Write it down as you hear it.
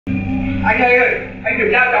Anh ơi, anh kiểm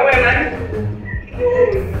tra cháu em đấy.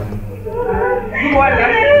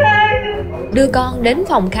 Đưa con đến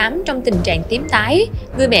phòng khám trong tình trạng tím tái,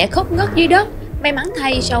 người mẹ khóc ngất dưới đất. May mắn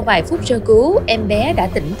thay sau vài phút sơ cứu, em bé đã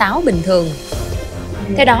tỉnh táo bình thường.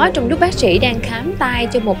 Theo đó, trong lúc bác sĩ đang khám tai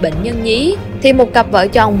cho một bệnh nhân nhí, thì một cặp vợ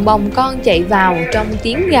chồng bồng con chạy vào trong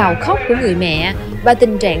tiếng gào khóc của người mẹ và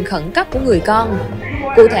tình trạng khẩn cấp của người con.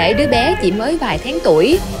 Cụ thể, đứa bé chỉ mới vài tháng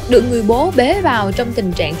tuổi, được người bố bế vào trong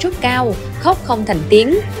tình trạng sốt cao, khóc không thành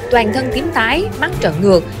tiếng, toàn thân tím tái, mắt trợn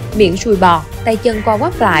ngược, miệng sùi bọt, tay chân co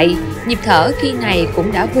quắp lại, nhịp thở khi này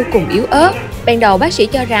cũng đã vô cùng yếu ớt. Ban đầu bác sĩ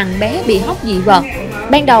cho rằng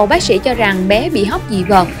bé bị hóc dị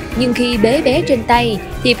vật, nhưng khi bế bé trên tay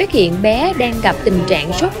thì phát hiện bé đang gặp tình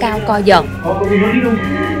trạng sốt cao co giật.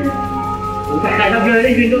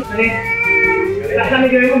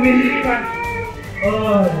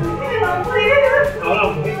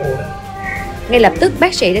 Ngay lập tức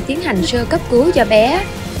bác sĩ đã tiến hành sơ cấp cứu cho bé.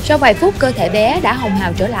 Sau vài phút cơ thể bé đã hồng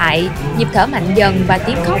hào trở lại, nhịp thở mạnh dần và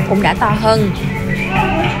tiếng khóc cũng đã to hơn.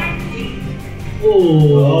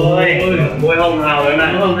 Ôi, môi hồng hào rồi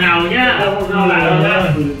này, hồng hào nhá, hồng hào lại rồi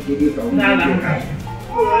nhá. Sao lắm?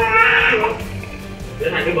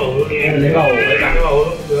 Lấy cái bầu luôn đi em, lấy cái bầu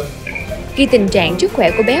luôn được. Khi tình trạng sức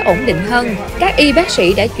khỏe của bé ổn định hơn, các y bác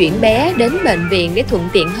sĩ đã chuyển bé đến bệnh viện để thuận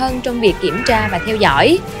tiện hơn trong việc kiểm tra và theo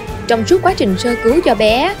dõi. Trong suốt quá trình sơ cứu cho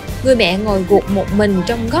bé, người mẹ ngồi gục một mình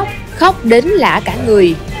trong góc, khóc đến lả cả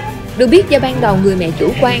người. Được biết do ban đầu người mẹ chủ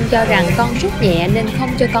quan cho rằng con sốt nhẹ nên không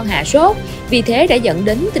cho con hạ sốt, vì thế đã dẫn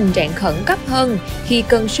đến tình trạng khẩn cấp hơn khi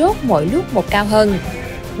cơn sốt mỗi lúc một cao hơn.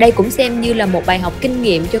 Đây cũng xem như là một bài học kinh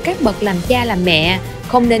nghiệm cho các bậc làm cha làm mẹ,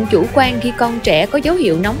 không nên chủ quan khi con trẻ có dấu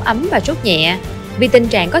hiệu nóng ấm và sốt nhẹ, vì tình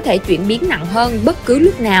trạng có thể chuyển biến nặng hơn bất cứ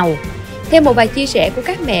lúc nào. Theo một vài chia sẻ của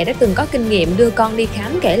các mẹ đã từng có kinh nghiệm đưa con đi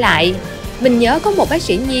khám kể lại, mình nhớ có một bác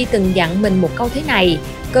sĩ nhi từng dặn mình một câu thế này: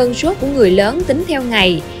 cơn sốt của người lớn tính theo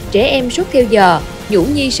ngày, trẻ em sốt theo giờ, nhũ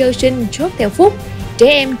nhi sơ sinh sốt theo phút, trẻ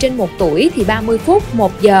em trên 1 tuổi thì 30 phút,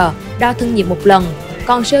 1 giờ, đo thân nhiệt một lần,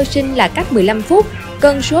 còn sơ sinh là cách 15 phút.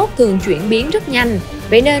 Cơn sốt thường chuyển biến rất nhanh,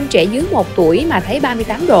 vậy nên trẻ dưới 1 tuổi mà thấy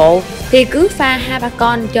 38 độ thì cứ pha 2-3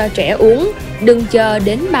 con cho trẻ uống, đừng chờ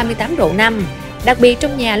đến 38 độ 5. Đặc biệt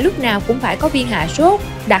trong nhà lúc nào cũng phải có viên hạ sốt,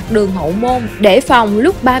 đặt đường hậu môn để phòng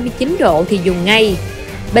lúc 39 độ thì dùng ngay.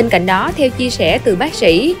 Bên cạnh đó, theo chia sẻ từ bác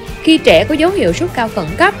sĩ, khi trẻ có dấu hiệu sốt cao khẩn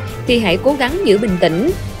cấp thì hãy cố gắng giữ bình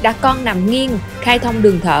tĩnh, đặt con nằm nghiêng, khai thông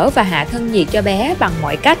đường thở và hạ thân nhiệt cho bé bằng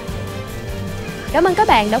mọi cách. Cảm ơn các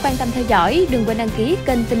bạn đã quan tâm theo dõi. Đừng quên đăng ký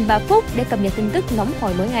kênh Tin 3 Phút để cập nhật tin tức nóng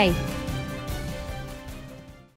hổi mỗi ngày.